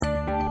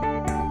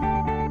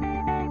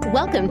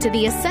Welcome to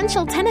the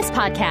Essential Tennis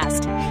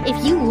Podcast.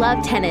 If you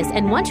love tennis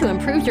and want to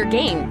improve your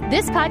game,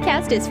 this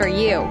podcast is for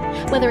you.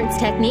 Whether it's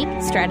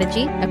technique,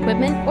 strategy,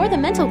 equipment, or the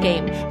mental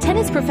game,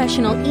 tennis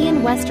professional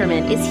Ian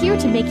Westerman is here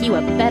to make you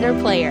a better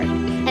player.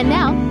 And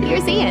now,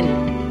 here's Ian.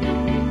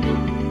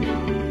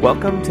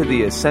 Welcome to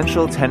the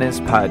Essential Tennis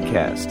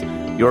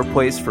Podcast, your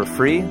place for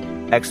free,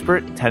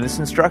 expert tennis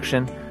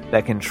instruction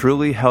that can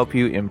truly help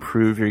you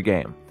improve your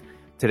game.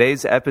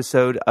 Today's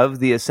episode of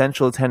the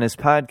Essential Tennis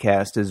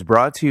Podcast is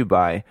brought to you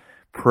by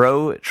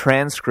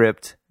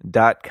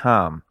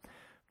ProTranscript.com.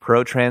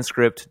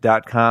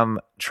 ProTranscript.com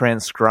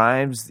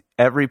transcribes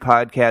every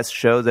podcast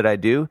show that I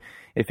do.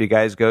 If you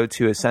guys go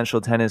to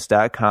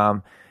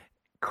EssentialTennis.com,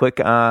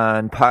 click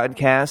on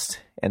podcast,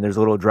 and there's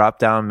a little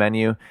drop-down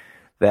menu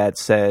that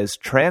says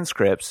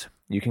transcripts.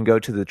 You can go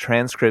to the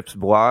transcripts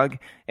blog,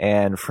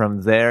 and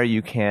from there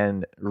you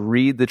can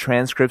read the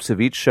transcripts of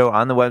each show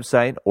on the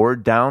website or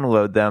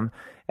download them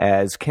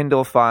as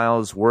Kindle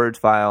files, Word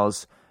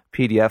files,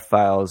 PDF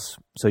files,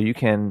 so you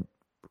can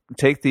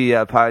take the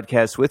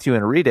podcast with you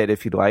and read it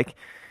if you'd like,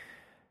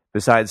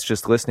 besides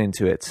just listening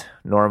to it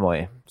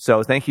normally.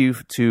 So thank you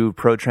to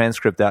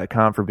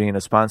ProTranscript.com for being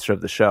a sponsor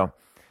of the show.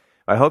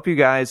 I hope you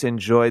guys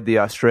enjoyed the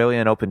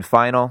Australian Open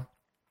final.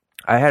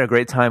 I had a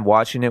great time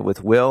watching it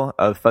with Will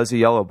of Fuzzy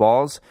Yellow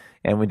Balls,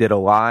 and we did a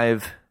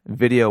live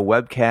video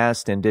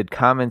webcast and did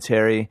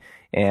commentary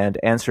and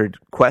answered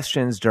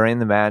questions during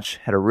the match.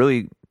 Had a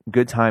really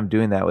good time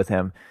doing that with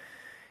him.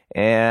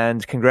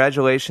 And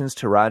congratulations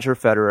to Roger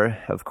Federer,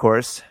 of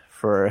course,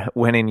 for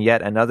winning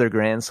yet another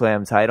Grand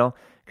Slam title.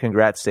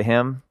 Congrats to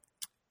him.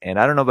 And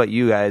I don't know about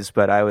you guys,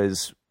 but I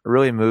was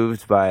really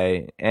moved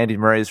by Andy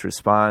Murray's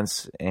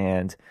response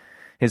and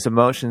his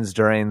emotions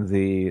during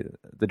the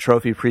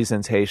trophy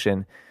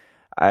presentation.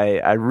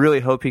 I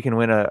really hope he can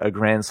win a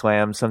Grand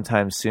Slam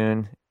sometime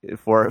soon,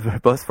 for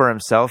both for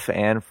himself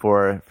and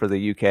for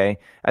the UK.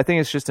 I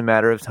think it's just a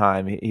matter of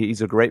time.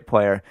 He's a great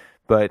player,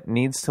 but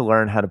needs to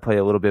learn how to play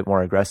a little bit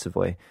more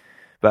aggressively.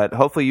 But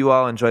hopefully you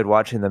all enjoyed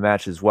watching the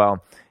match as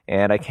well,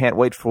 and I can't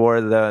wait for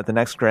the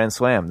next Grand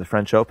Slam, the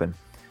French Open.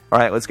 All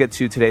right, let's get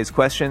to today's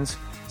questions.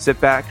 Sit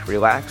back,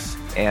 relax,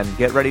 and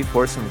get ready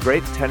for some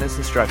great tennis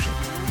instruction.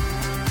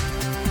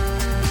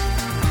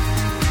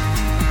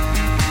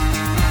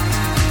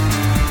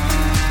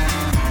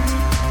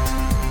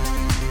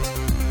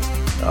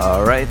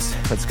 All right,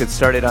 let's get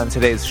started on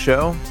today's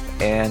show.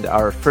 And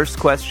our first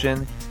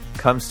question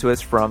comes to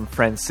us from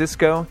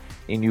Francisco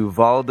in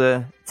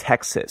Uvalde,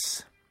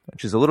 Texas,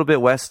 which is a little bit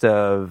west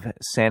of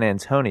San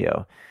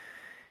Antonio.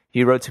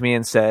 He wrote to me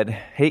and said,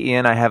 "Hey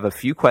Ian, I have a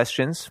few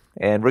questions,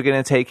 and we're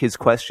going to take his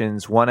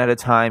questions one at a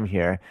time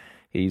here.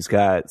 He's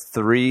got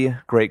 3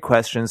 great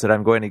questions that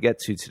I'm going to get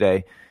to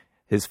today.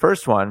 His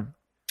first one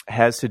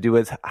has to do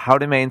with how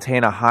to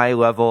maintain a high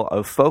level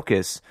of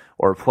focus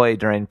or play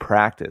during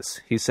practice.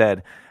 He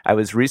said, I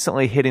was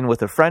recently hitting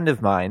with a friend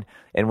of mine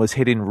and was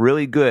hitting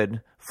really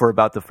good for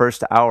about the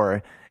first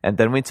hour, and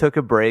then we took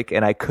a break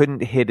and I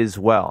couldn't hit as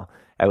well.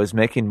 I was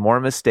making more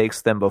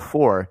mistakes than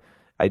before.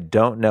 I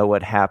don't know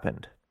what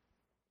happened."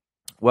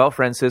 Well,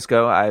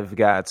 Francisco,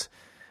 this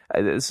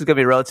is going to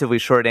be a relatively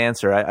short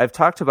answer. I've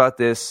talked about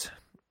this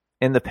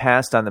in the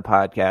past on the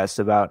podcast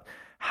about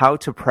how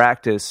to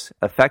practice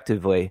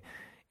effectively.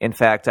 In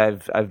fact,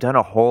 I've done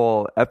a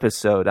whole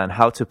episode on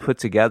how to put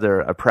together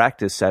a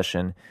practice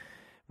session,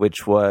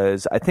 which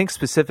was, I think,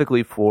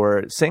 specifically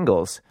for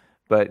singles.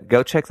 But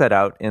go check that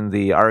out in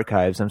the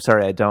archives. I'm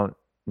sorry, I don't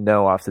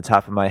know off the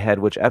top of my head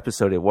which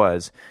episode it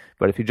was.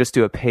 But if you just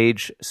do a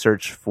page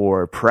search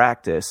for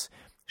practice,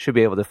 you should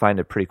be able to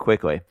find it pretty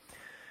quickly.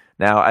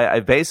 Now,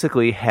 I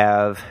basically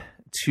have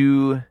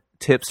 2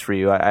 tips for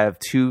you. I have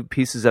 2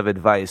 pieces of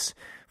advice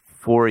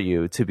for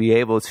you to be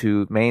able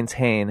to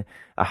maintain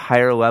a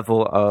higher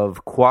level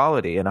of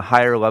quality and a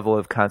higher level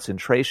of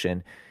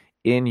concentration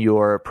in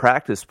your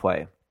practice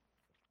play.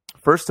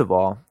 First of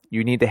all,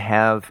 you need to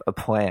have a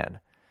plan.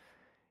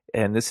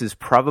 And this is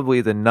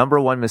probably the number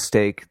one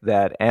mistake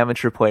that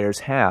amateur players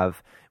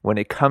have when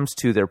it comes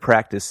to their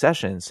practice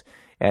sessions.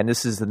 And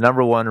this is the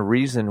number one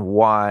reason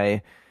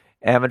why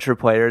amateur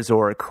players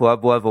or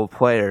club-level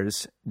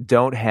players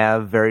don't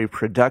have very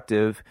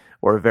productive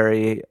or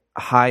very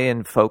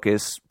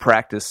high-in-focus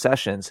practice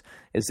sessions,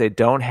 is they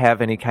don't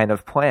have any kind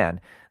of plan.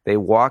 They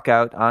walk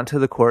out onto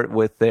the court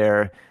with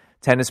their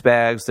tennis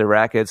bags, their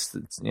rackets,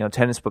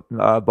 tennis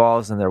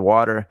balls, and their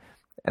water,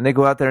 and they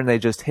go out there and they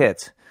just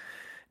hit.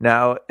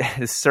 Now,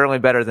 it's certainly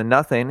better than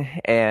nothing,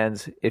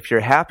 and if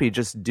you're happy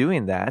just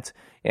doing that,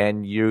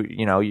 and you're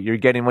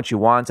getting what you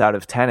want out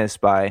of tennis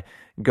by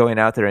going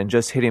out there and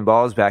just hitting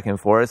balls back and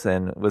forth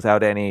and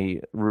without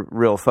any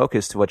real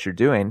focus to what you're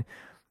doing,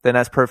 then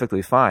that's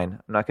perfectly fine.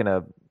 I'm not going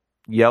to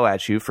yell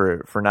at you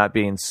for not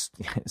being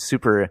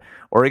super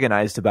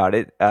organized about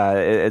it.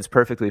 It's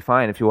perfectly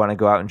fine if you want to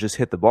go out and just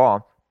hit the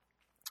ball,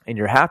 and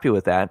you're happy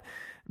with that.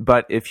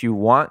 But if you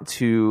want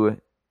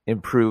to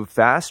improve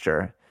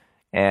faster,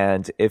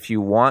 and if you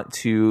want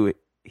to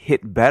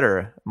hit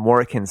better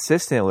more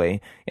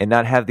consistently and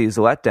not have these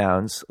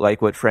letdowns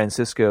like what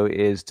Francisco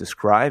is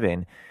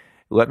describing,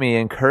 let me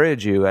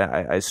encourage you,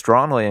 I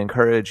strongly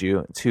encourage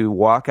you to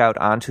walk out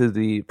onto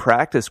the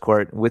practice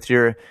court with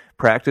your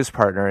practice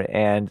partner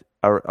and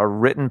a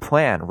written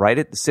plan.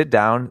 Sit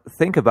down,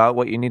 think about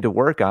what you need to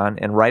work on,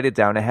 and write it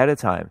down ahead of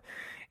time.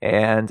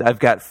 And I've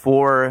got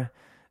 4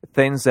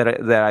 things that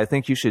I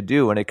think you should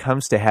do when it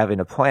comes to having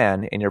a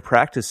plan in your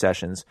practice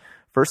sessions.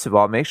 First of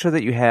all, make sure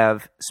that you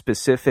have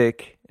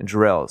specific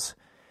drills.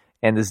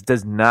 And this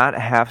does not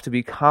have to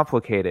be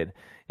complicated.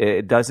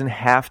 It doesn't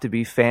have to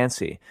be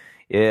fancy.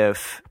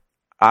 If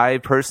I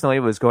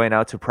personally was going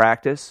out to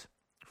practice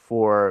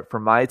for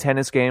my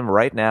tennis game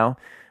right now,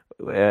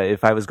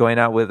 if I was going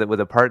out with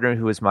a partner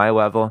who is my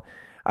level,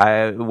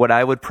 what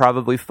I would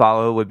probably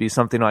follow would be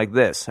something like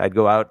this. I'd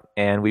go out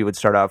and we would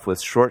start off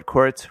with short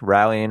court,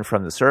 rallying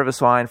from the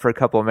service line for a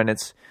couple of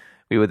minutes.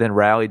 We would then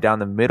rally down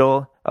the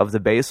middle of the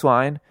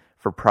baseline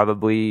for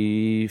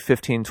probably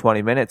 15,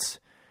 20 minutes.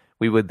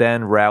 We would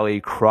then rally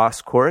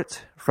cross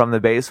court from the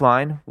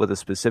baseline with a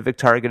specific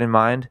target in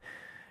mind,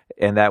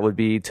 and that would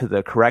be to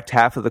the correct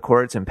half of the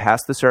court and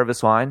past the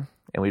service line.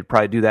 And we'd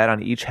probably do that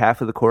on each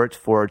half of the court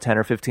for 10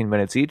 or 15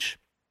 minutes each.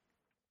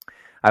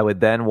 I would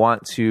then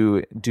want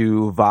to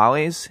do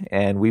volleys,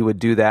 and we would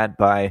do that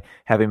by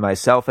having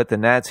myself at the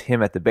net,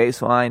 him at the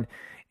baseline,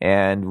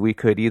 and we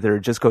could either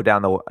just go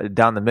down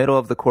the middle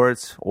of the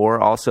courts or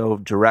also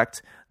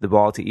direct the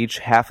ball to each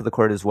half of the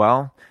court as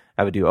well.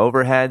 I would do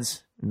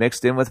overheads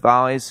mixed in with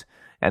volleys,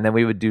 and then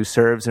we would do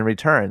serves and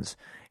returns.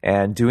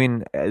 And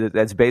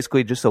that's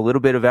basically just a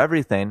little bit of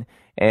everything,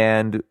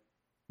 and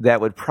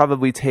that would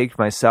probably take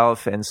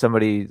myself and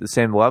somebody the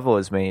same level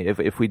as me,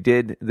 if we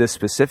did this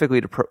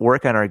specifically to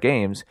work on our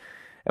games,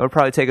 it would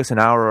probably take us an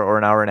hour or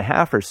an hour and a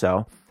half or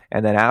so.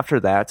 And then after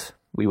that,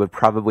 we would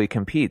probably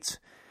compete.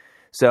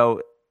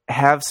 So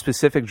have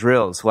specific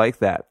drills like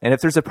that. And if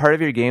there's a part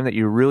of your game that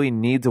you really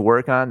need to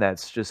work on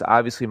that's just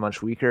obviously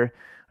much weaker,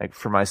 like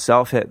for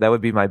myself, that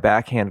would be my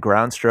backhand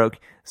ground stroke,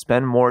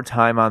 spend more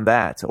time on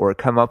that or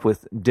come up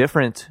with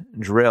different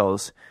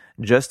drills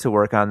just to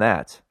work on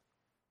that.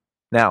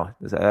 Now,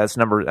 that's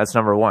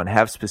number 1.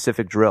 Have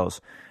specific drills.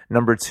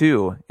 Number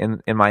 2,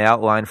 in my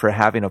outline for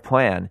having a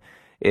plan,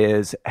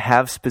 is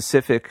have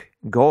specific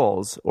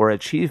goals or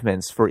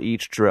achievements for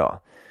each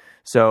drill.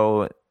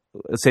 So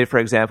let's say, for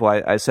example,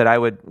 I said I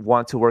would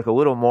want to work a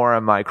little more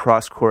on my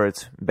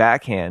cross-court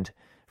backhand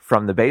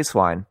from the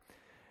baseline.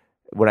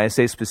 When I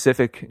say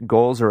specific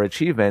goals or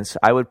achievements,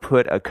 I would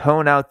put a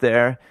cone out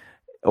there,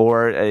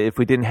 or if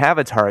we didn't have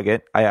a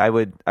target, I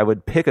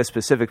would pick a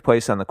specific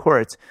place on the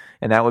court,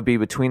 and that would be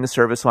between the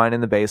service line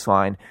and the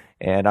baseline.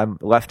 And I'm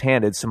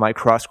left-handed, so my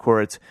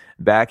cross-court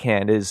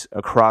backhand is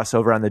across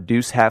over on the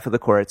deuce half of the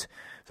court.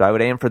 So I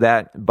would aim for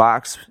that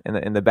box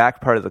in the back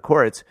part of the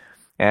court,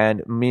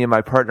 and me and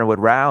my partner would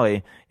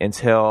rally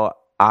until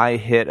I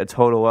hit a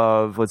total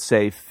of, let's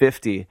say,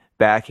 50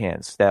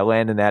 backhands that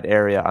land in that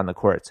area on the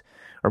court.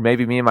 Or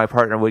maybe me and my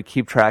partner would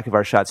keep track of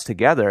our shots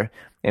together,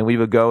 and we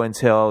would go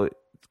until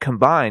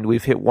combined,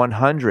 we've hit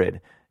 100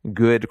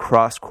 good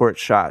cross-court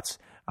shots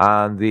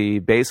on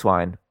the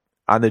baseline,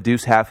 on the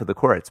deuce half of the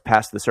court,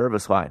 past the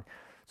service line.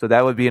 So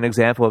that would be an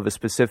example of a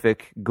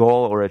specific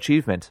goal or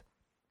achievement.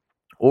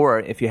 Or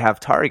if you have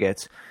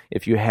targets,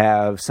 if you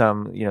have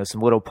some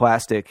little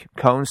plastic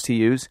cones to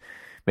use,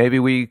 maybe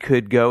we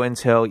could go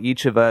until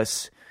each of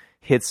us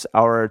hits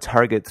our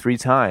target 3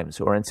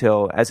 times, or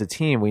until, as a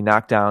team, we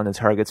knock down the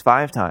targets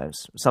 5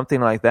 times,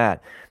 something like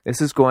that.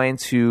 This is going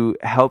to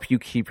help you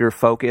keep your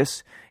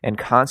focus and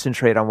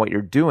concentrate on what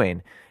you're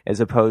doing,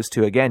 as opposed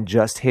to, again,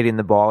 just hitting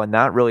the ball and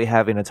not really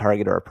having a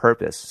target or a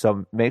purpose.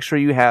 So make sure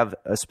you have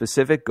a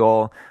specific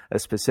goal, a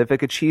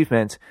specific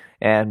achievement,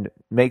 and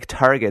make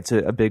targets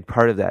a big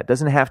part of that. It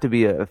doesn't have to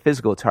be a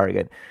physical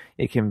target.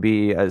 It can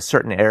be a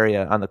certain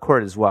area on the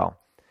court as well.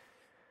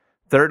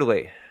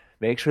 Thirdly,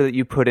 make sure that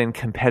you put in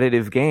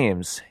competitive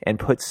games and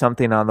put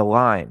something on the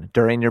line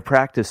during your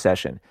practice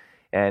session.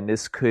 And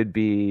this could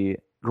be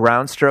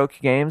ground stroke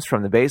games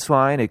from the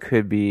baseline. It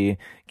could be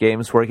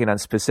games working on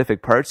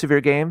specific parts of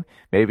your game,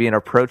 maybe an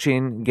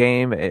approaching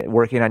game,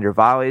 working on your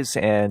volleys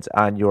and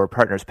on your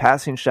partner's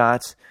passing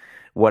shots,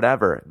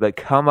 whatever. But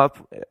come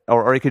up,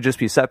 or it could just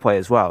be set play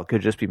as well. It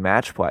could just be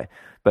match play.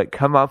 But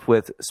come up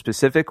with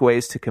specific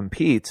ways to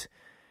compete.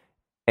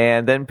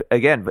 And then,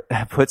 again,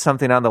 put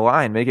something on the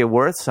line, make it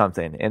worth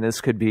something. And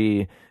this could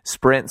be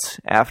sprints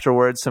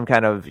afterwards, some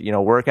kind of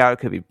workout. It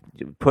could be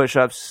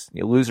push-ups.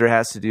 The loser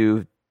has to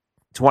do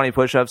 20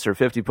 push-ups or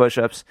 50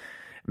 push-ups.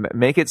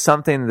 Make it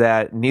something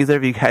that neither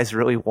of you guys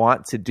really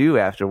want to do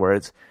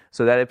afterwards,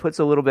 so that it puts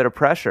a little bit of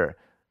pressure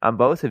on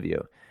both of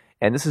you.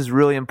 And this is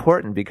really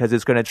important because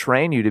it's going to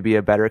train you to be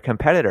a better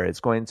competitor. It's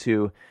going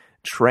to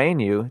train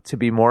you to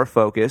be more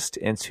focused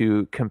and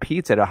to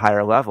compete at a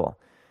higher level.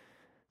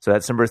 So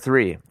that's number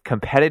 3,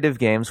 competitive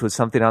games with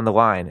something on the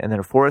line. And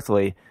then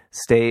fourthly,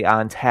 stay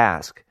on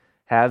task.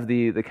 Have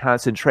the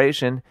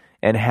concentration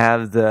and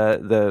have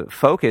the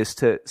focus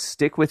to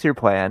stick with your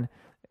plan.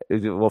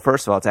 Well,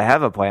 first of all, to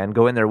have a plan,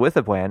 go in there with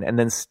a plan, and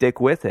then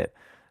stick with it.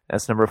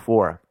 That's number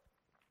 4.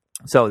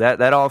 So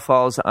that all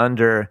falls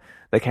under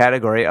the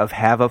category of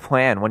have a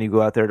plan when you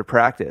go out there to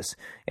practice.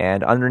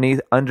 And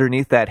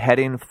underneath that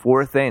heading,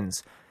 4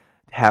 things.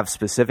 Have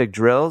specific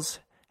drills,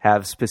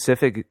 have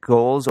specific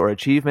goals or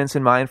achievements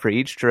in mind for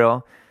each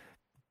drill,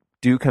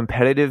 do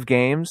competitive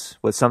games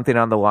with something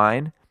on the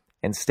line,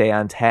 and stay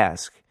on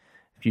task.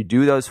 If you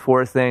do those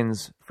 4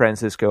 things,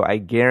 Francisco, I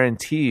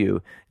guarantee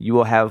you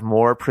will have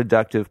more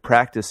productive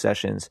practice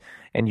sessions,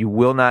 and you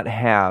will not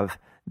have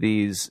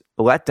these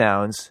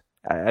letdowns.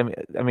 I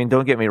mean,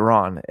 don't get me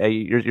wrong.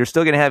 You're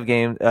still going to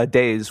have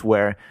days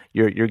where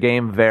your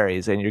game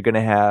varies, and you're going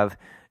to have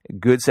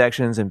good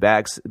sections and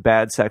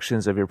bad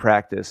sections of your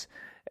practice,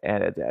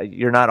 and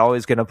you're not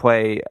always going to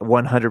play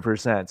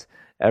 100%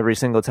 every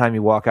single time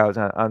you walk out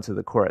onto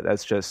the court.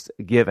 That's just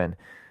a given.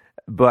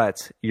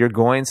 But you're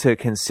going to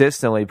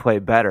consistently play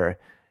better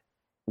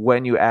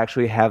when you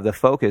actually have the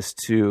focus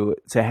to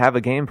have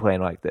a game plan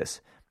like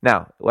this.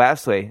 Now,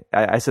 lastly,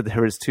 I said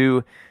there was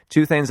two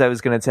things I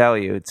was going to tell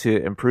you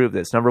to improve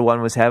this. Number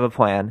 1 was have a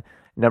plan.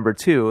 Number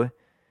 2,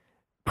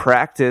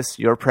 practice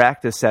your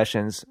practice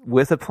sessions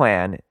with a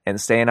plan and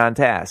staying on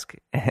task.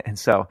 And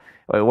so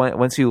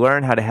once you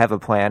learn how to have a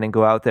plan and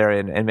go out there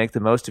and make the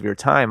most of your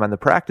time on the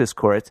practice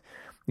court,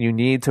 you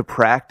need to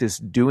practice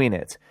doing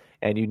it.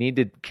 And you need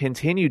to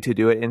continue to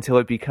do it until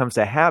it becomes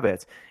a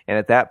habit. And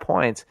at that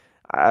point,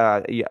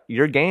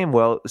 your game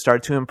will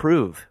start to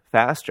improve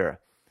faster.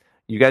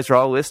 You guys are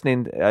all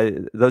listening.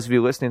 Those of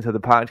you listening to the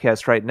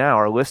podcast right now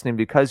are listening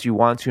because you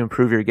want to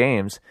improve your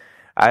games.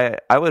 I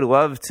would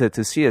love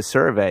to see a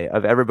survey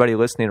of everybody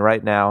listening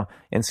right now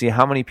and see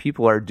how many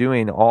people are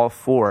doing all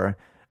 4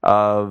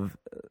 of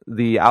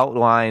the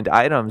outlined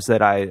items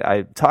that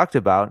I talked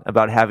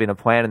about having a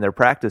plan in their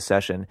practice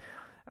session.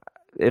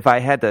 If I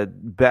had to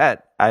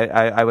bet,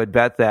 I would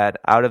bet that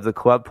out of the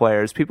club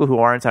players, people who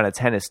aren't on a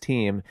tennis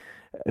team,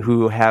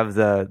 who have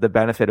the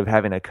benefit of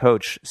having a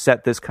coach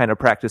set this kind of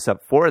practice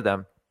up for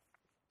them,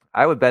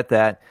 I would bet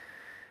that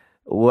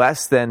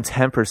less than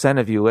 10%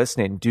 of you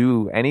listening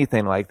do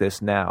anything like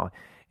this now.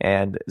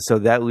 And so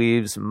that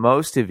leaves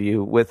most of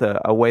you with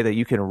a way that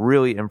you can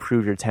really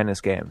improve your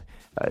tennis game.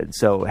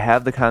 So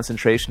have the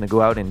concentration to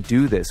go out and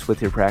do this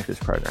with your practice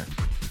partner.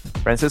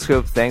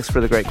 Francisco, thanks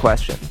for the great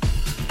question.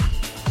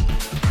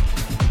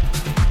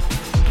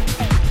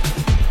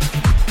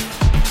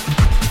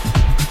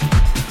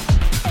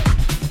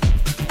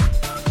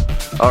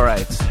 All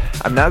right,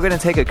 I'm now going to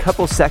take a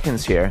couple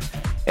seconds here,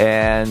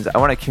 and I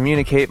want to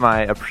communicate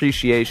my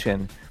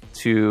appreciation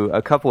to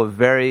a couple of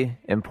very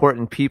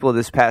important people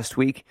this past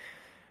week.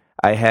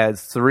 I had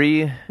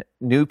 3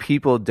 new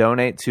people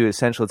donate to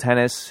Essential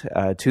Tennis,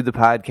 to the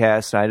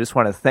podcast, and I just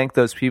want to thank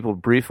those people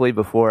briefly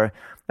before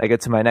I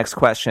get to my next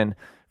question.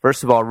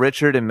 First of all,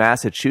 Richard in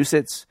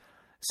Massachusetts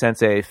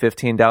sent a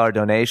 $15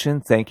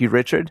 donation. Thank you,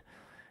 Richard.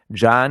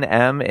 John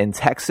M. in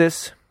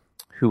Texas,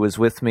 who was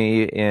with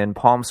me in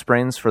Palm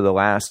Springs for the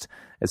last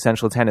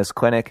Essential Tennis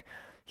Clinic.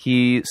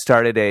 He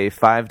started a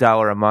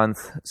 $5 a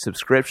month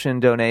subscription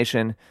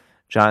donation.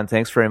 John,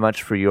 thanks very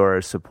much for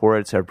your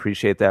support. I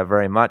appreciate that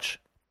very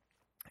much.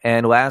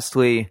 And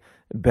lastly,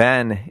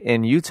 Ben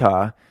in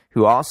Utah,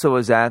 who also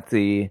was at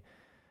the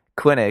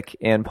clinic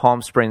in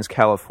Palm Springs,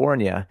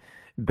 California.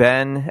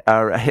 Ben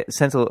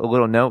sent a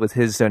little note with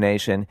his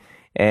donation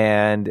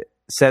and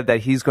said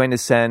that he's going to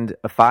send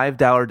a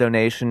 $5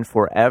 donation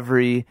for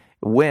every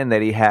win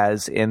that he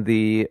has in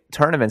the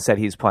tournaments that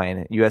he's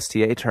playing,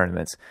 USTA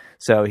tournaments.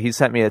 So he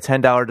sent me a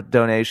 $10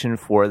 donation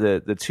for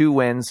the 2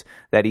 wins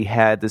that he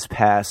had this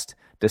past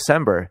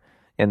December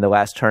in the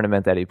last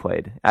tournament that he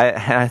played.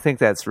 I think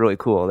that's really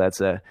cool.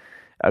 That's a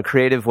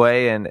creative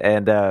way and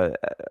a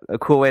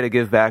cool way to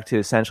give back to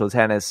Essential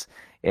Tennis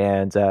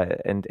and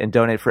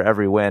donate for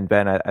every win.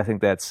 Ben, I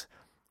think that's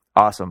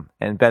awesome.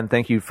 And Ben,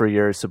 thank you for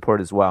your support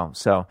as well.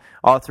 So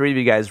all 3 of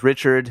you guys,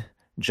 Richard,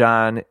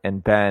 John,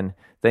 and Ben,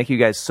 thank you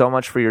guys so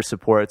much for your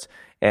support.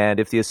 And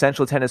if the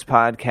Essential Tennis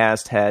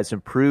Podcast has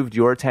improved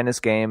your tennis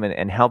game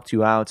and helped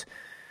you out,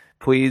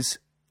 please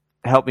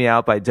help me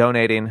out by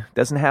donating.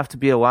 Doesn't have to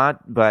be a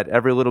lot, but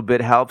every little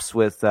bit helps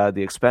with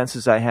the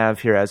expenses I have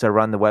here as I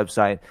run the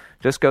website.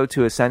 Just go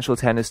to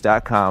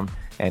essentialtennis.com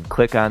and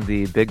click on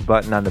the big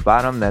button on the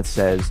bottom that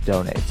says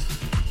donate.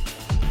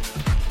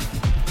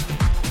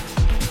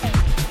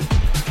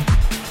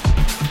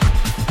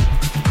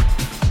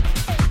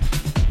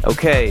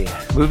 Okay,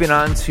 moving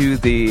on to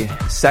the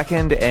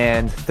second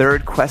and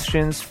third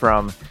questions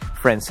from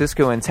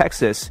Francisco in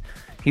Texas.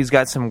 He's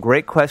got some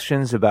great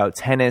questions about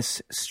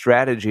tennis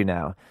strategy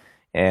now.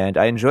 And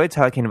I enjoy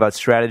talking about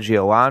strategy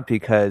a lot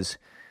because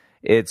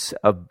it's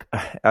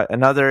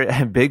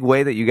another big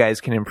way that you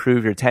guys can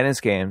improve your tennis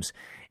games.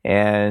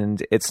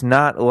 And it's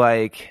not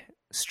like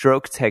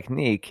stroke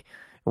technique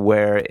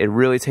where it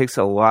really takes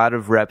a lot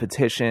of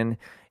repetition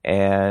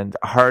and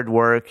hard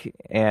work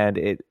and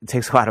it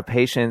takes a lot of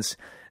patience.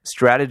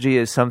 Strategy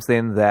is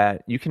something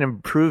that you can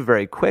improve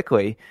very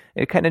quickly.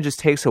 It kind of just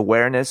takes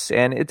awareness,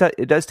 and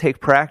it does take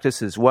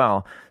practice as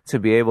well to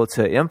be able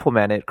to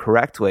implement it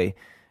correctly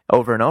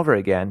over and over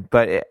again.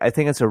 But I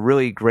think it's a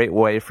really great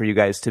way for you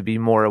guys to be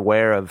more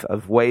aware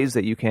of ways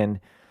that you can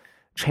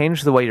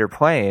change the way you're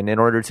playing in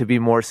order to be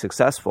more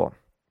successful.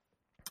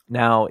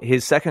 Now,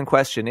 his second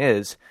question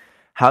is,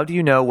 how do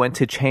you know when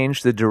to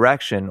change the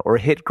direction or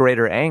hit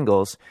greater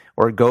angles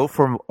or go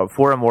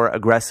for a more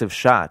aggressive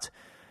shot?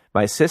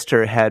 My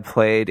sister had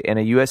played in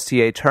a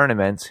USTA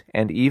tournament,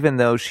 and even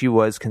though she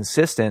was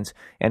consistent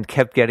and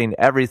kept getting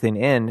everything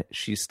in,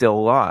 she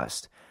still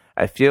lost.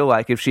 I feel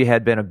like if she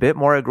had been a bit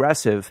more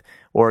aggressive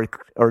or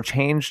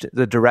changed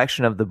the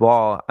direction of the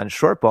ball on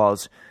short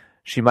balls,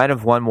 she might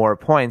have won more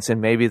points and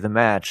maybe the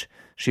match.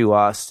 She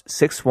lost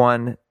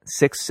 6-1,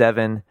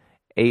 6-7,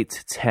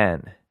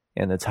 8-10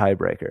 in the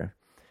tiebreaker.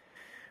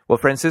 Well,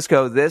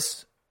 Francisco,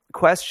 this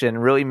question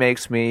really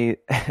makes me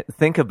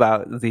think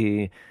about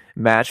the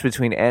match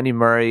between Andy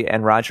Murray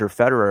and Roger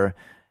Federer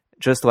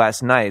just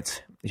last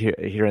night.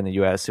 Here in the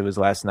U.S., it was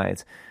last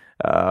night.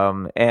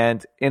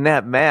 And in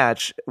that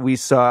match, we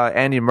saw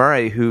Andy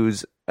Murray,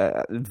 who's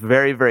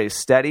very, very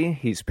steady.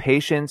 He's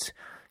patient.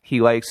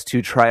 He likes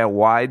to try a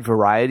wide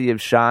variety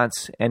of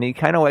shots, and he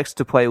kind of likes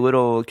to play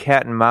little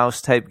cat and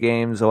mouse type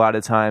games a lot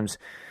of times.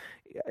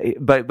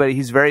 But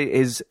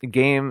his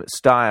game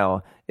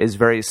style is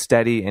very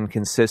steady and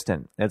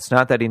consistent. It's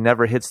not that he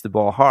never hits the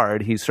ball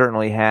hard. He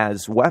certainly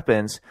has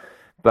weapons,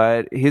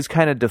 but his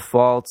kind of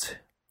default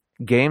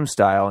game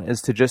style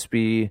is to just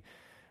be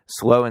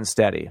slow and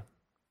steady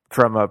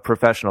from a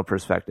professional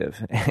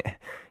perspective.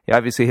 He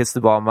obviously hits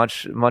the ball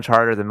much, much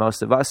harder than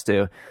most of us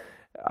do.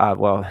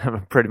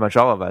 Well, pretty much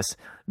all of us.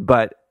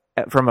 But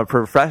from a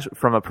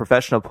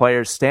professional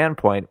player's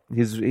standpoint,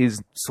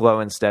 he's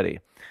slow and steady.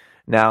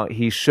 Now,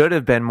 he should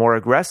have been more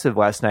aggressive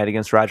last night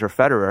against Roger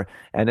Federer,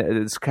 and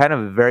it's kind of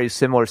a very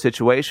similar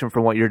situation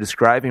from what you're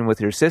describing with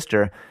your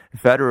sister.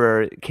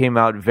 Federer came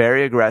out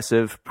very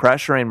aggressive,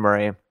 pressuring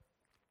Murray,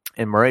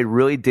 and Murray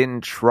really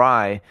didn't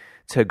try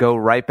to go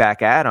right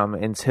back at him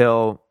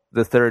until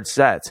the third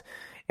set.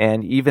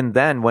 And even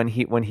then, when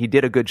he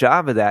did a good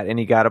job of that and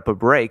he got up a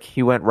break,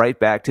 he went right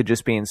back to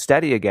just being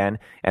steady again,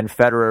 and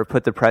Federer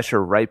put the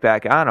pressure right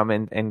back on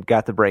him and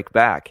got the break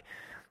back.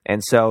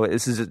 And so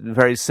this is a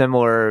very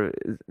similar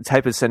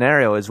type of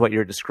scenario as what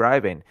you're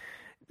describing.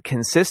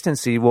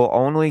 Consistency will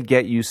only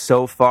get you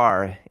so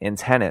far in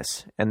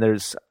tennis, and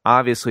there's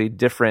obviously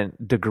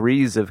different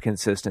degrees of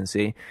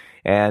consistency,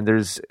 and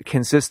there's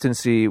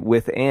consistency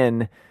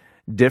within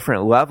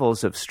different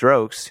levels of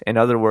strokes. In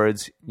other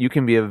words, you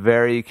can be a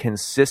very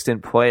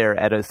consistent player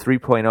at a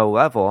 3.0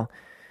 level,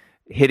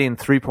 hitting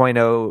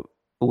 3.0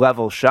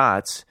 level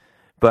shots,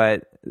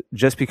 but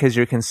just because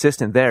you're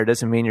consistent there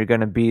doesn't mean you're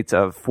going to beat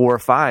a 4 or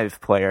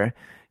 5 player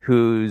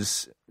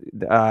who's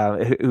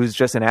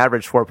just an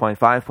average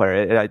 4.5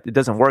 player. It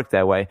doesn't work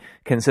that way.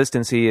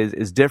 Consistency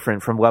is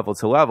different from level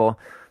to level.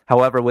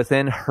 However,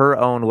 within her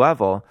own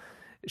level,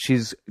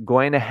 she's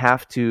going to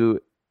have to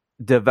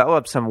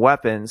develop some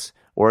weapons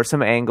or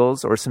some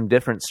angles or some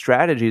different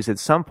strategies at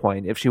some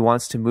point if she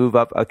wants to move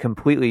up a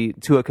completely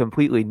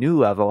new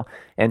level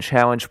and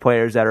challenge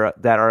players that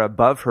are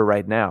above her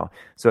right now.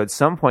 So at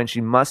some point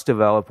she must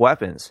develop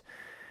weapons.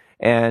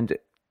 And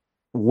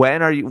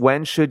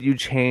when should you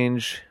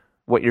change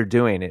what you're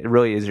doing? It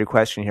really is your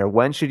question here.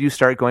 When should you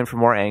start going for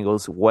more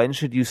angles? When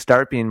should you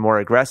start being more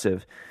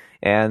aggressive?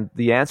 And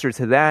the answer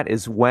to that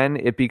is when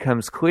it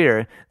becomes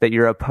clear that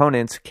your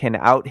opponent can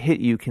out-hit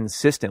you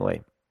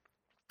consistently.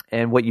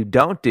 And what you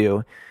don't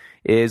do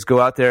is go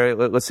out there,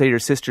 let's say your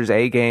sister's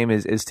A game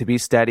is to be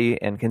steady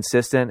and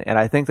consistent, and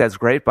I think that's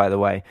great, by the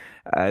way.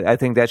 I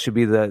think that should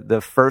be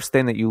the first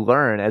thing that you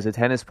learn as a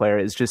tennis player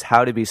is just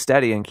how to be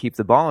steady and keep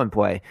the ball in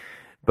play.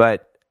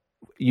 But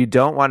you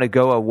don't want to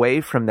go away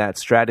from that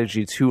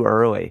strategy too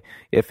early.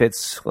 If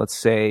it's, let's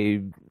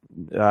say,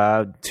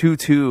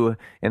 2-2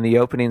 in the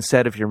opening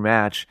set of your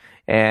match,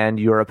 and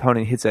your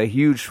opponent hits a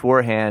huge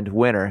forehand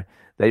winner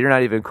that you're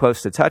not even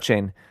close to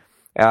touching,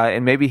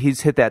 and maybe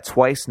he's hit that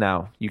twice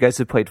now. You guys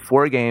have played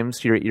 4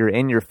 games. You're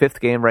in your 5th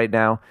game right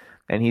now,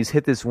 and he's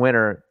hit this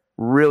winner,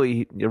 a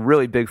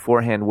really big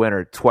forehand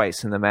winner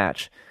twice in the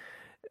match.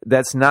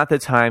 That's not the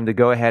time to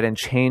go ahead and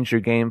change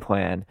your game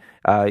plan.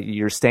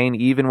 You're staying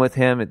even with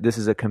him. This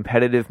is a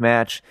competitive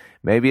match.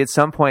 Maybe at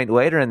some point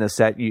later in the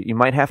set, you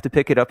might have to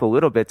pick it up a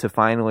little bit to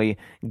finally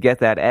get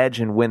that edge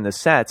and win the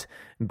set.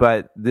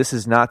 But this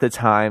is not the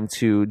time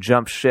to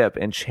jump ship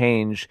and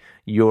change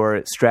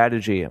your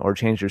strategy or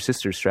change your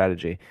sister's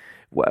strategy.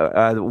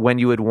 When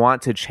you would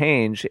want to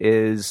change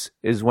is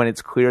when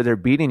it's clear they're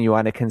beating you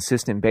on a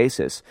consistent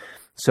basis.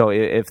 So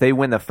if they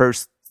win the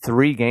first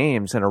 3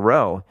 games in a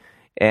row,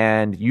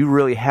 and you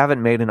really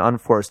haven't made an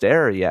unforced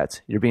error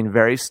yet, you're being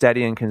very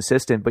steady and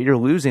consistent, but you're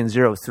losing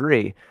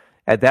 0-3.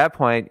 At that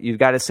point, you've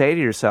got to say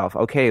to yourself,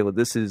 okay, well,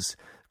 this is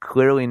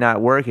clearly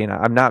not working.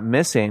 I'm not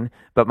missing,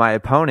 but my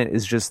opponent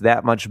is just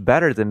that much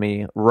better than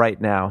me right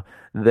now.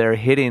 They're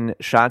hitting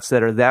shots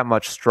that are that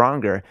much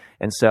stronger.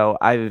 And so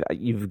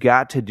you've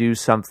got to do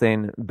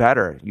something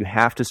better. You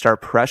have to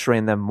start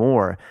pressuring them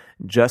more.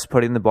 Just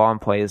putting the ball in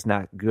play is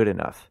not good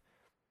enough.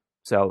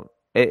 So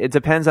it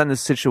depends on the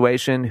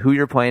situation, who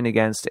you're playing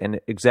against, and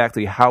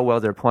exactly how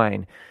well they're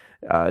playing.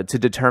 to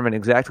determine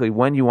exactly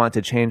when you want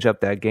to change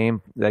up that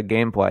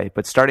gameplay.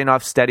 But starting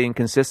off steady and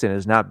consistent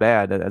is not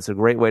bad. That's a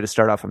great way to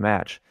start off a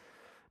match.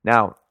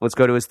 Now, let's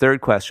go to his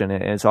third question,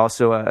 and it's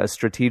also a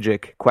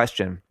strategic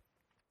question.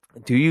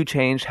 Do you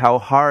change how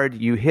hard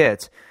you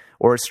hit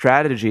or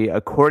strategy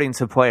according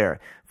to player?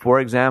 For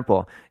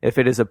example, if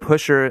it is a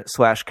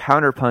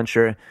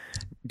pusher/counterpuncher,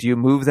 do you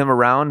move them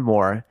around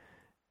more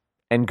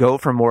and go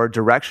for more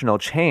directional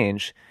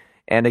change?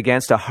 And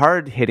against a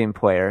hard-hitting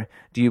player,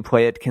 do you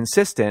play it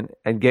consistent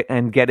and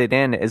get it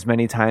in as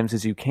many times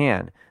as you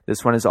can?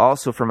 This one is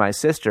also for my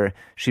sister.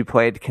 She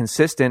played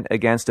consistent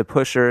against a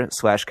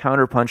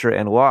pusher/counterpuncher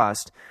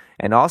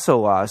and also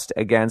lost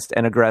against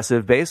an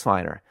aggressive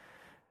baseliner.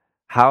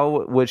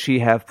 How would she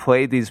have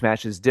played these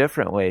matches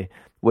differently?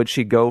 Would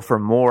she go for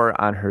more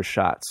on her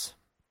shots?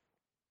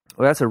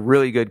 Well, that's a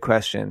really good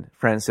question,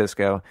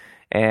 Francisco.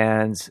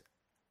 And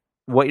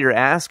what you're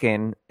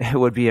asking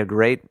would be a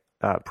great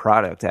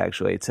product,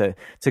 actually, to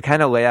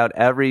kind of lay out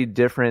every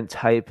different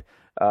type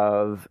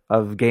of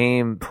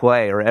game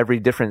play or every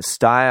different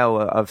style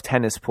of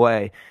tennis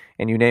play.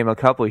 And you name a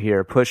couple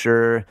here: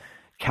 pusher,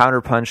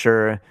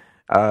 counterpuncher,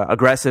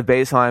 aggressive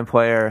baseline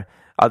player.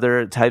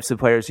 Other types of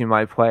players you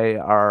might play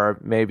are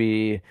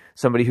maybe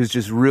somebody who's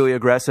just really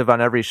aggressive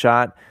on every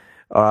shot,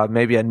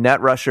 maybe a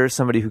net rusher,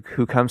 somebody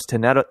who comes to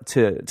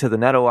the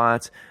net a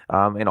lot,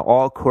 an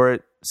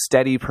all-court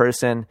steady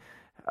person.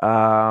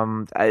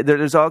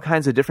 There's all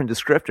kinds of different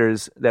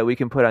descriptors that we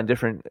can put on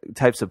different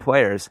types of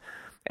players.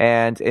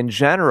 And in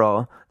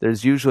general,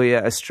 there's usually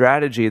a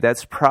strategy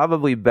that's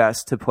probably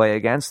best to play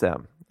against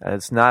them.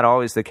 It's not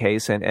always the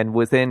case. And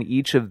within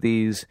each of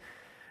these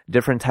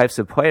different types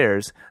of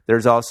players,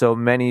 there's also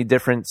many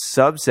different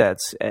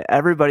subsets.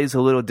 Everybody's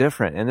a little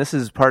different. And this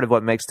is part of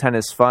what makes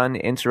tennis fun,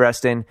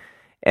 interesting,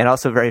 and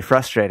also very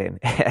frustrating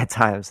at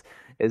times,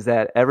 is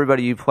that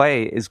everybody you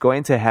play is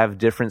going to have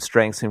different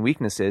strengths and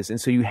weaknesses. And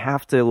so you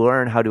have to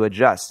learn how to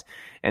adjust.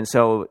 And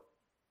so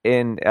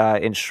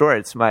in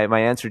short, my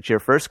answer to your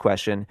first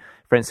question,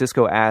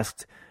 Francisco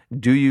asked,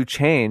 do you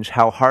change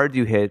how hard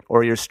you hit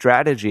or your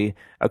strategy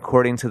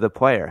according to the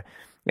player?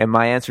 And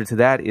my answer to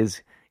that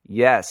is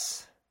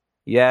yes.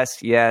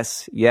 Yes,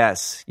 yes,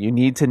 yes. You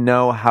need to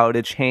know how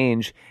to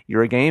change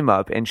your game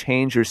up and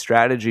change your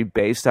strategy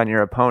based on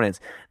your opponents.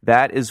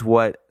 That is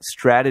what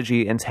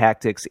strategy and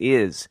tactics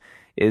is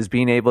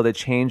being able to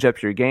change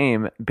up your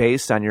game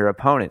based on your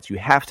opponents. You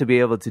have to be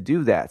able to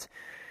do that.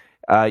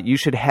 You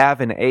should have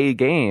an A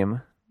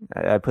game.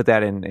 I put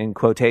that in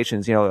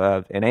quotations,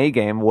 an A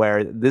game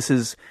where this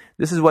is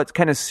what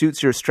kind of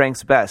suits your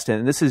strengths best,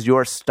 and this is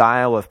your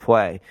style of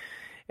play.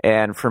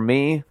 And for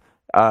me,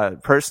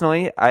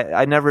 personally,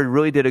 I never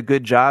really did a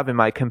good job in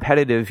my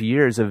competitive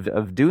years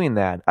of doing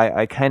that.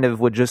 I kind of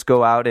would just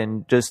go out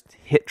and just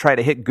try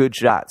to hit good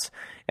shots,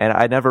 and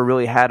I never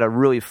really had a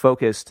really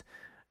focused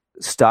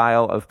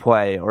style of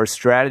play or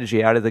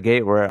strategy out of the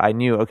gate where I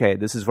knew, okay,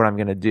 this is what I'm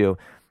going to do.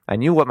 I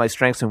knew what my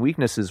strengths and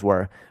weaknesses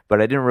were, but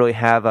I didn't really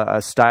have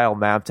a style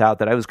mapped out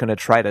that I was going to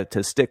try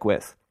to stick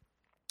with.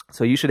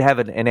 So you should have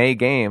an A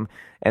game,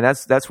 and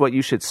that's what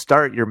you should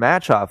start your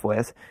match off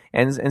with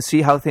and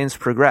see how things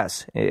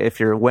progress. If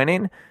you're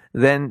winning,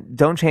 then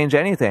don't change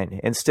anything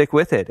and stick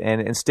with it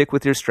and stick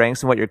with your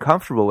strengths and what you're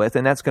comfortable with,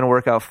 and that's going to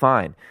work out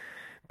fine.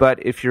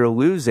 But if you're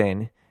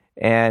losing,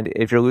 and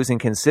if you're losing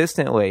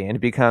consistently and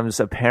it becomes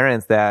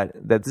apparent that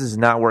this is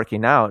not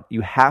working out,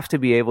 you have to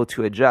be able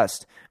to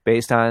adjust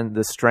based on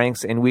the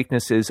strengths and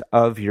weaknesses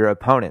of your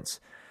opponents.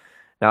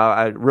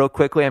 Now, real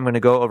quickly, I'm going to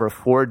go over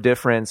 4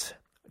 different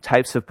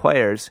types of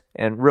players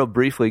and real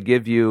briefly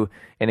give you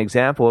an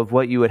example of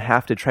what you would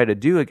have to try to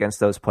do against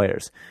those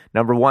players.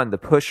 Number 1, the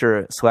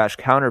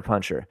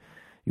pusher/counterpuncher.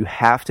 You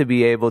have to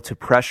be able to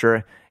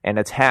pressure and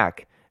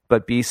attack,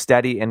 but be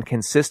steady and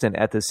consistent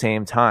at the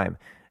same time.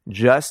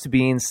 Just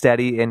being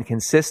steady and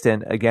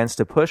consistent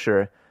against a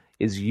pusher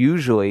is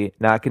usually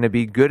not going to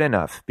be good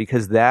enough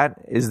because that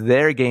is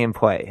their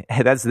gameplay.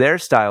 That's their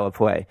style of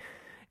play.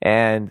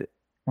 And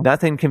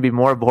nothing can be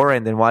more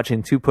boring than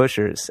watching 2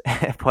 pushers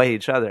play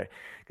each other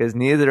because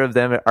neither of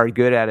them are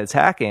good at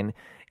attacking,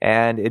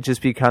 and it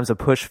just becomes a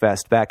push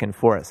fest back and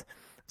forth.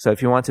 So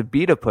if you want to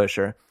beat a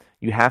pusher,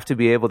 you have to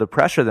be able to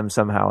pressure them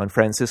somehow. And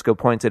Francisco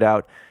pointed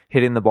out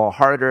hitting the ball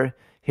harder,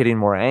 hitting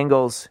more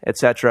angles,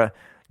 etc.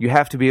 You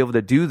have to be able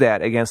to do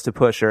that against a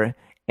pusher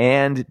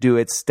and do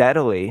it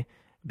steadily,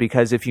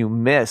 because if you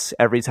miss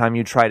every time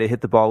you try to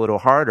hit the ball a little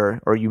harder,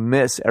 or you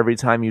miss every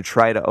time you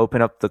try to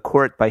open up the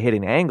court by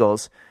hitting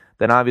angles,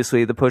 then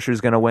obviously the pusher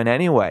is going to win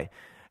anyway.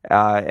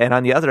 And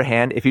on the other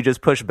hand, if you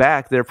just push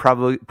back, they're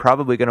probably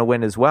going to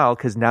win as well,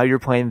 because now you're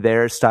playing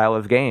their style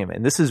of game.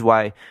 And this is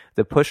why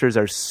the pushers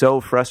are so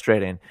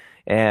frustrating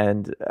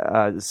and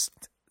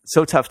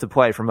so tough to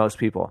play for most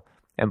people.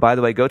 And by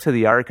the way, go to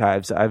the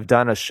archives. I've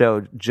done a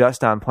show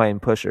just on playing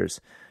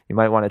pushers. You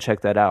might want to check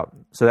that out.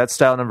 So that's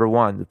style number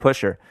 1, the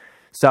pusher.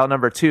 Style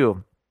number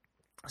 2,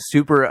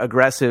 super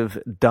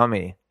aggressive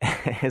dummy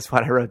is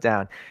what I wrote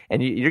down.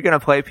 And you're going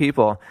to play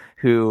people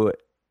who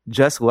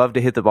just love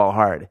to hit the ball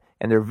hard.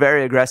 And they're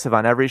very aggressive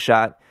on every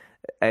shot.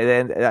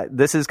 And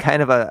this is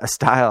kind of a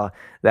style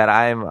that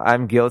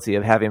I'm guilty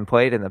of having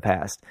played in the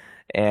past.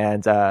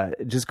 And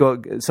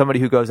somebody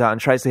who goes out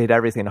and tries to hit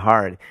everything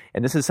hard.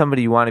 And this is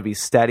somebody you want to be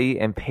steady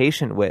and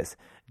patient with.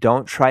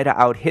 Don't try to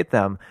out-hit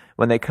them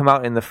when they come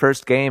out in the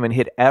first game and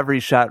hit every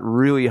shot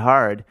really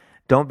hard.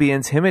 Don't be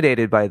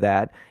intimidated by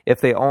that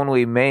if they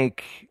only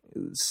make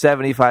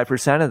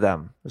 75% of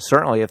them.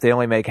 Certainly if they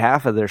only make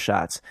half of their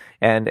shots.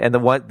 And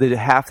the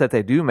half that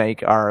they do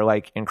make are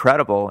like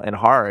incredible and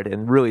hard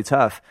and really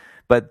tough.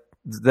 But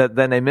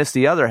then they miss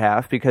the other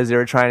half because they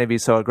were trying to be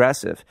so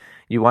aggressive.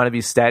 You want to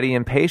be steady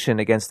and patient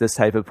against this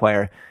type of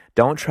player.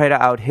 Don't try to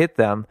out-hit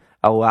them.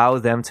 Allow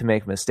them to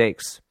make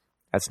mistakes.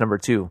 That's number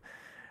 2.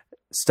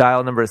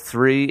 Style number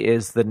 3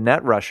 is the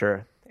net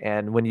rusher.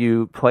 And when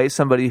you play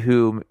somebody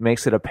who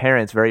makes it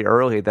apparent very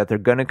early that they're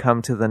going to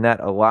come to the net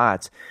a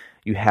lot,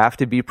 you have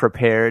to be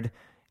prepared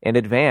in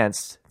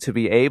advance to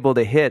be able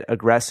to hit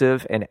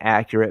aggressive and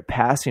accurate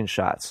passing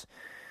shots.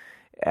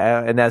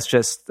 And that's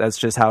just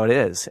how it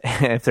is.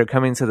 If they're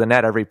coming to the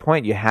net every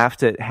point, you have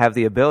to have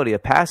the ability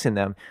of passing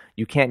them.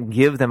 You can't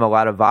give them a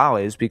lot of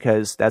volleys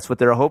because that's what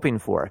they're hoping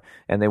for.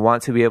 And they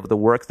want to be able to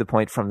work the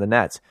point from the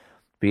net.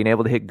 Being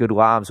able to hit good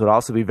lobs would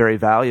also be very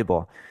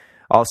valuable.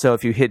 Also,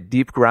 if you hit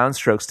deep ground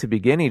strokes to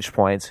begin each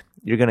point,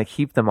 you're going to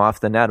keep them off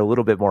the net a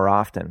little bit more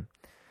often.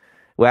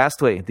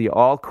 Lastly, the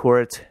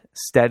all-court,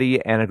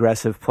 steady and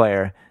aggressive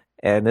player.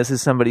 And this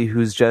is somebody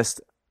who's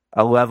just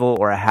a level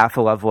or a half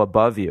a level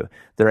above you.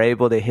 They're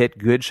able to hit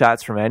good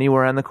shots from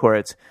anywhere on the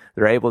court.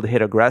 They're able to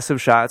hit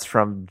aggressive shots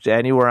from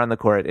anywhere on the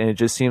court. And it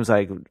just seems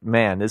like,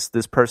 man, this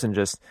person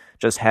just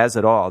has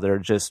it all. They're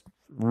just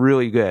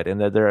really good, and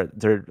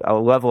they're a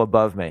level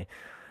above me.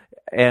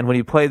 And when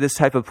you play this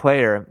type of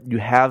player, you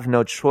have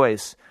no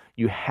choice.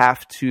 You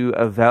have to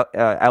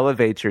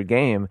elevate your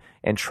game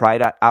and try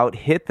to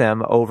out-hit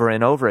them over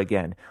and over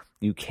again.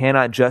 You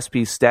cannot just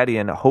be steady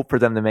and hope for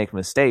them to make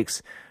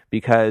mistakes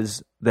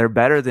because they're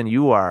better than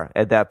you are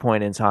at that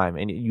point in time.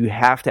 And you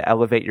have to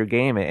elevate your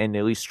game and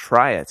at least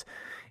try it.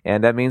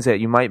 And that means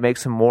that you might make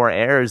some more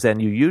errors than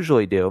you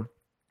usually do.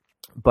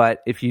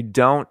 But if you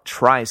don't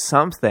try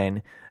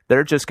something,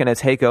 they're just going to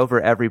take over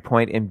every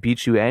point and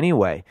beat you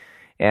anyway.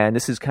 And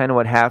this is kind of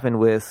what happened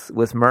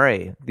with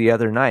Murray the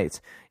other night,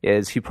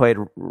 is he played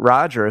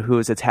Roger, who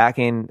was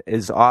attacking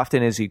as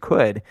often as he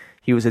could.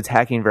 He was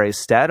attacking very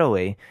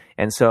steadily.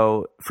 And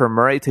so for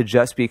Murray to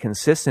just be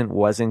consistent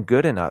wasn't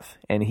good enough.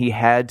 And he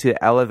had to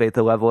elevate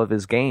the level of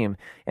his game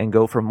and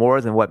go for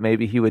more than what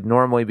maybe he would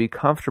normally be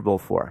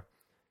comfortable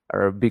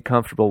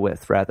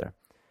with, rather.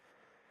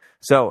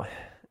 So,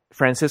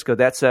 Francisco,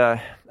 that's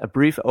a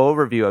brief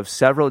overview of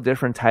several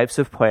different types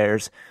of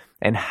players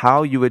and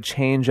how you would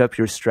change up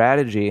your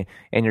strategy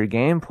and your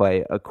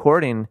gameplay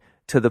according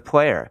to the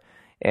player.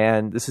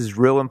 And this is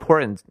real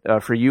important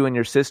for you and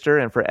your sister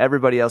and for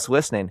everybody else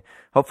listening.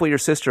 Hopefully your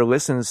sister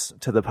listens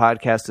to the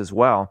podcast as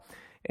well,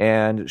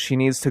 and she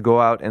needs to go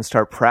out and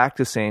start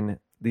practicing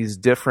these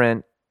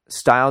different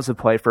styles of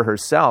play for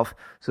herself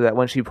so that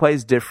when she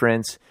plays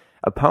different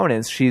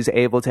opponents, she's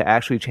able to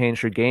actually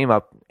change her game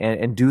up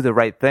and do the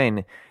right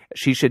thing.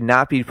 She should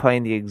not be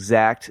playing the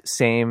exact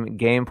same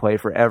gameplay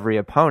for every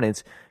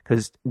opponent,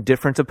 because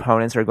different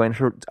opponents are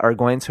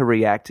going to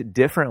react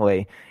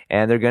differently,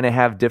 and they're going to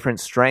have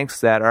different strengths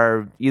that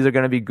are either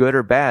going to be good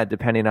or bad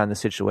depending on the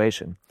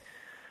situation.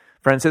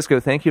 Francisco,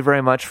 thank you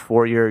very much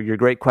for your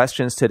great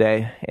questions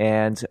today,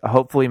 and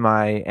hopefully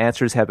my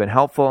answers have been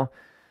helpful.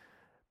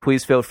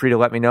 Please feel free to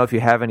let me know if you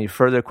have any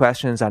further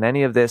questions on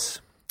any of this.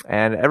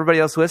 And everybody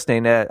else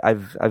listening,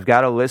 I've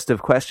got a list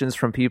of questions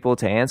from people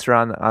to answer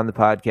on the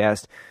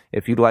podcast.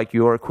 If you'd like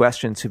your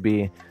question to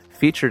be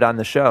featured on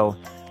the show,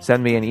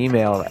 send me an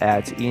email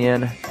at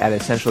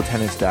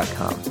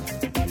ian@essentialtennis.com.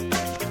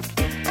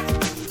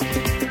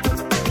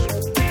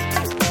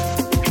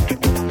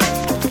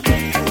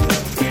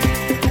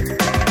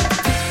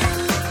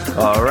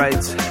 All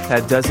right,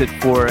 that does it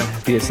for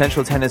the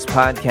Essential Tennis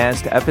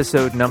Podcast,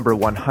 episode number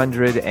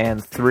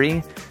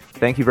 103.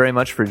 Thank you very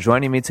much for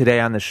joining me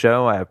today on the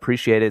show. I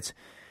appreciate it.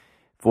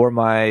 For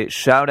my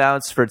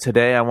shout-outs for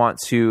today, I want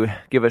to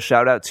give a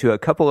shout-out to a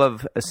couple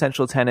of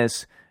Essential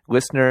Tennis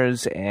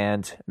listeners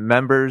and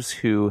members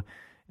who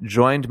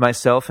joined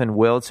myself and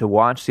Will to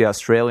watch the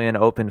Australian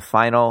Open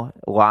final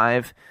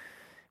live,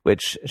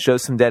 which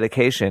shows some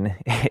dedication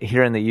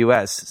here in the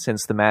U.S.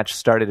 since the match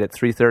started at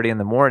 3:30 in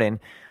the morning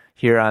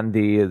here on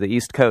the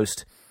East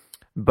Coast.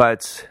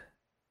 But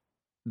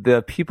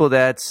the people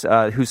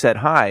who said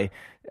hi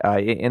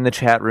in the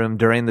chat room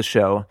during the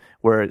show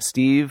were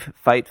Steve,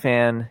 Fight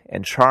Fan,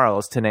 and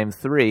Charles, to name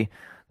three.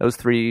 Those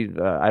three,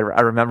 I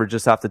remember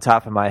just off the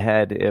top of my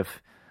head.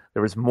 If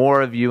there was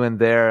more of you in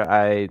there,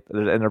 and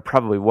there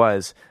probably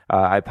was,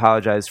 I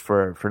apologize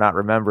for not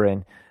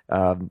remembering.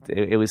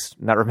 It was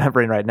not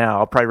remembering right now.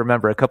 I'll probably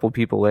remember a couple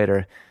people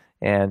later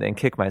and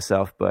kick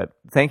myself. But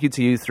thank you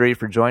to you three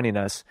for joining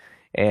us.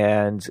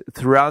 And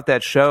throughout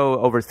that show,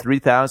 over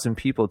 3,000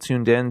 people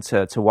tuned in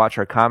to watch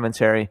our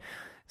commentary.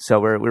 So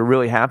we're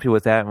really happy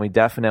with that, and we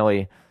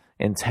definitely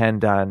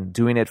intend on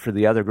doing it for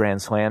the other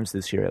Grand Slams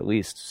this year at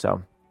least.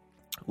 So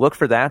look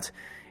for that.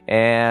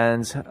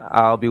 And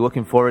I'll be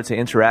looking forward to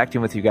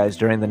interacting with you guys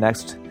during the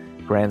next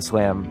Grand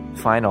Slam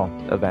final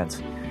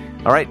event.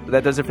 All right,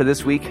 that does it for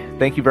this week.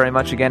 Thank you very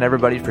much again,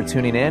 everybody, for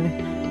tuning in.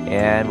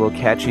 And we'll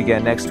catch you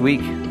again next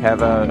week.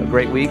 Have a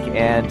great week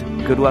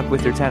and good luck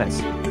with your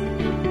tennis.